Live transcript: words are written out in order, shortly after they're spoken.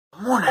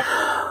Morning.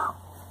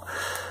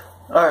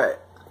 Alright.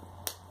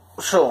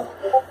 So,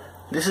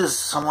 this is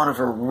somewhat of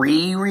a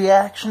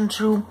reaction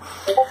to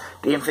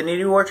the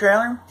Infinity War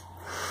trailer.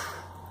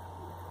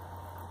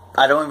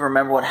 I don't even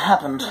remember what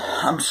happened.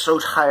 I'm so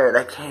tired.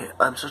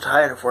 I'm so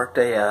tired. I've worked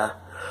a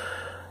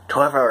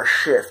 12-hour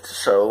shift,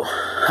 so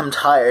I'm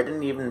tired. I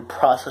didn't even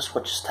process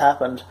what just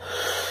happened.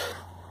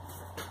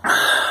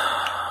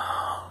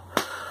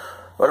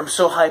 But I'm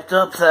so hyped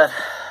up that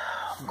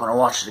I'm gonna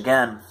watch it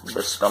again.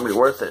 It's gonna be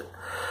worth it.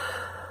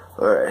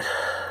 Alright.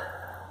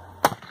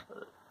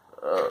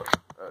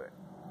 Okay.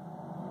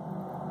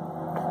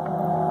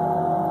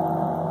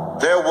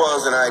 There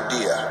was an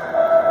idea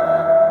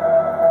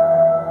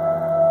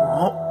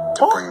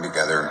to bring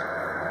together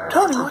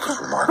a group of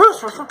remarkable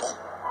people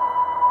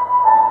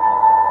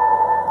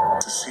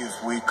to see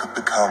if we could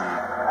become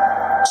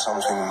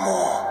something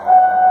more.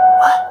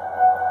 What?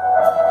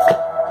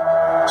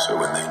 So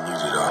when they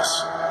needed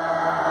us,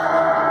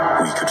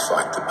 we could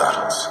fight the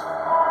battles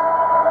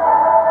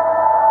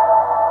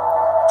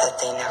that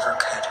they never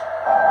could.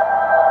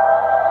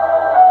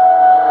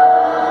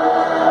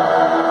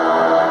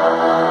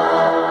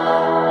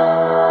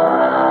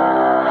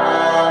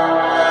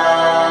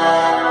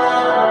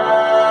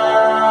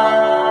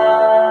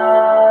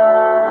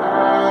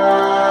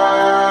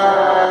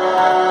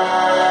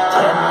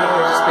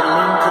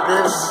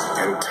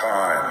 In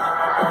time,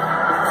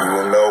 you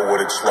will know what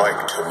it's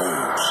like to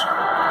lose.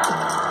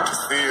 To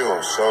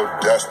feel so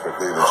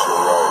desperately that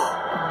you're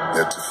right,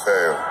 yet to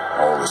fail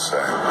all the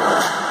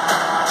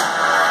same.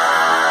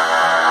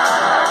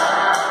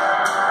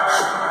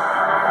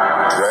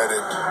 Dread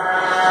it.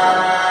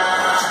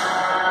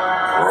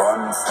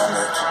 Run from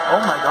it.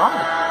 Oh my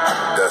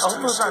god.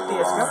 Destiny still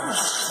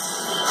arrives.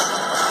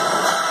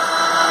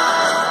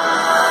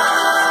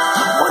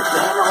 What the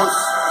hell?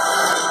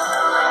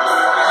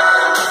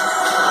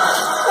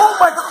 Oh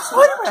my god,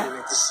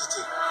 Spider-Man! The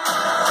city.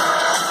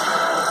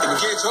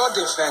 Engage all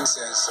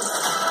defenses.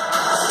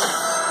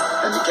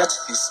 And get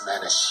this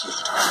man a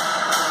shield.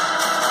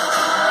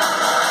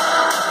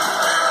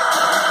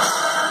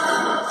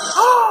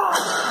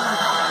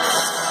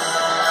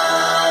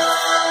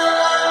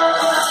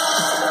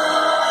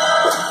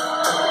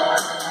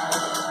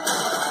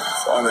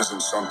 Fun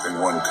isn't something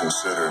one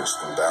considers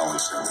when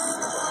balancing the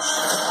universe.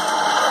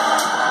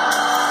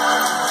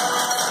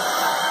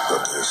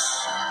 But this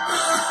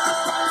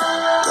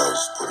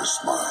does put a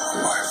smile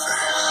on my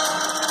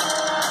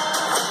face.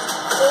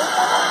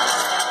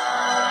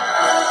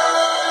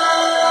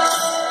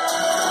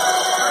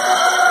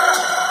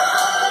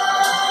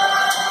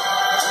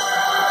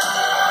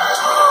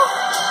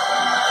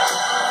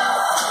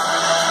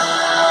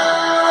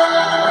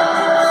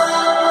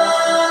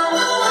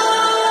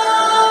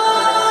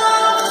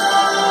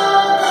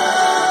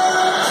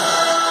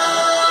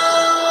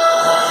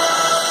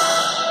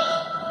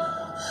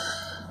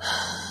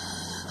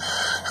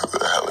 Who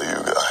the hell are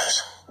you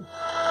guys?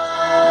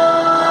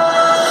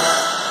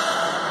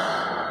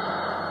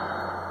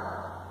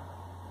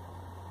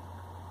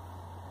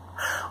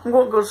 I'm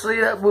gonna go see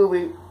that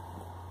movie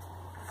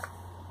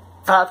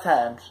 5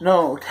 times.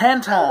 No,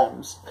 10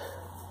 times.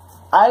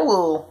 I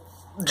will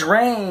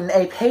drain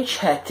a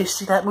paycheck to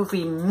see that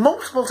movie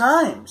multiple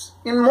times.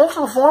 In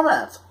multiple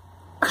formats.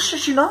 I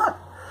shit you not.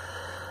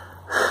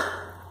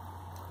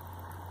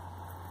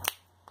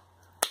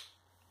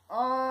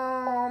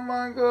 Oh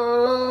my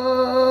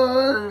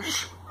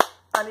gosh.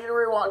 I need to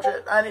rewatch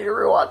it. I need to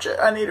rewatch it.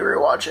 I need to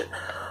rewatch it.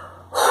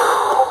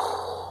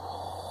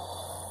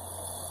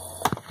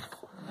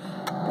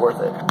 Worth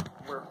it.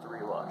 Worth the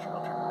rewatch.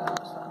 I'll turn it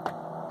this time.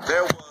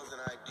 There was an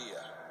idea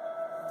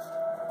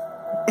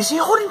Is he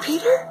holding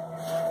Peter?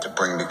 to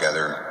bring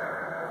together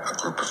a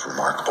group of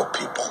remarkable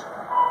people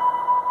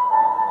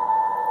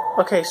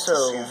Okay, to see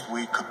so if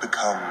we could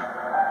become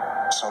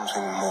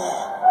something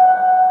more.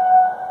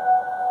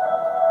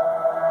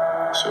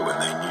 So when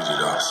they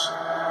needed us,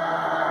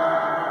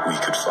 we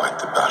could fight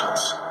the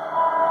battles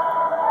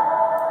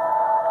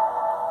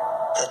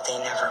That they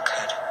never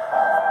could.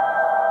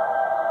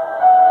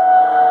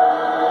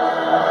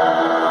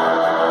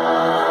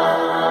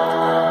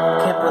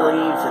 I can't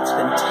believe it's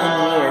been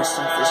 10 years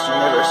since this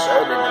universe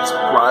started and it's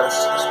brought us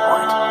to this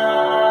point.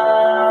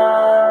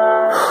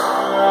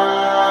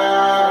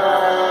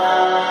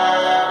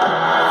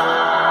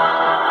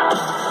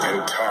 In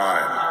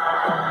time,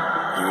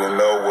 you will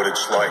know what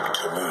it's like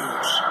to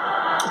lose.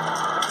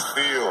 To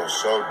feel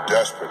so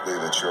desperately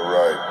that you're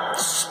right.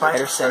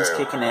 Spider sense Fail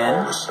kicking all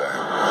in. the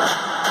same.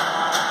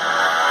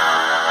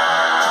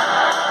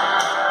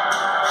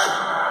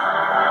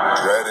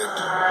 Dread it.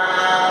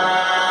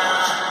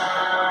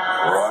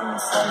 Run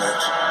from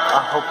it.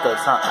 I hope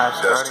that's not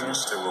Destiny Asgardians.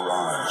 still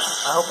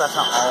arrives. I hope that's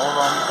not all of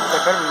them.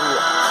 There better be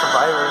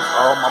survivors.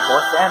 Oh, my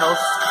boy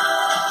Thanos.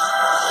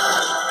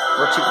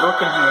 What you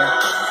looking here?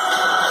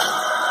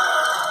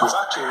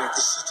 Evacuate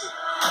the city.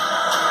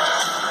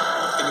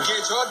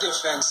 Engage all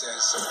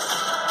defenses.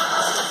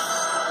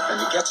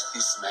 And get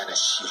this man a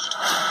shield.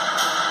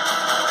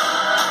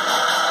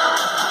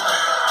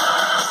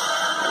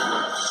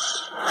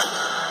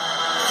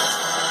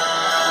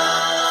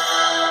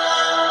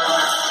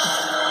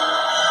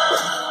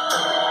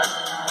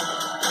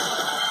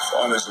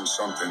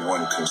 something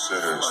one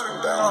considers when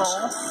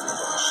balancing the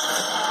universe.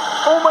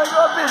 Oh my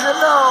God, Vision,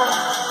 no!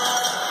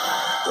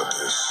 But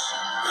this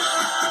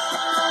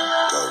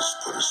does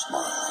put a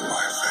smile on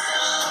my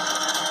face.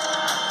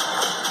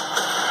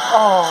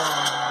 Oh.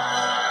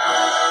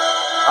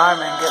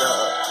 Iron Man, get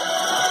up.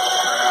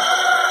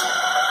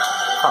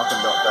 Falcon,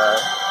 don't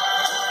die.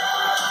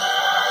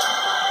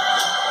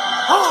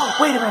 Oh,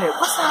 wait a minute.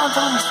 What's that on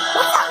Johnny's?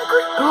 What's that on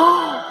green?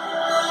 Oh.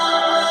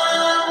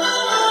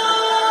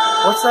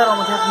 What's that on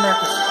the Captain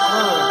America's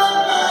clothes?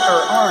 Or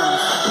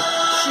arms?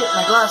 Shit,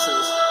 my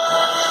glasses.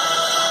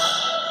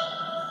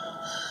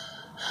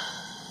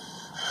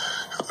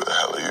 Who the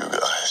hell are you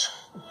guys?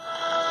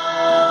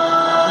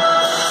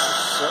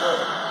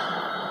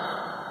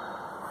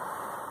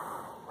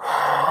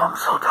 I'm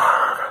so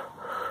tired.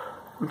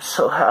 I'm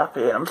so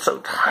happy and I'm so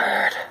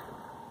tired.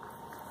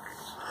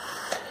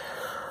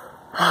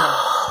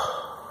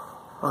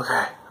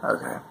 Okay.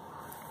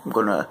 I'm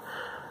gonna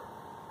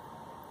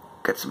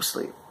get some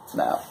sleep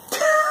now.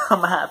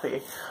 I'm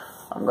happy.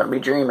 I'm gonna be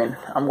dreaming.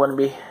 I'm gonna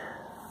be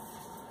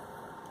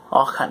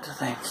all kinds of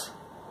things.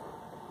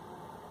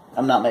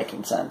 I'm not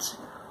making sense.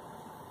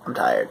 I'm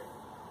tired.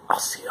 I'll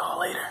see y'all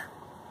later.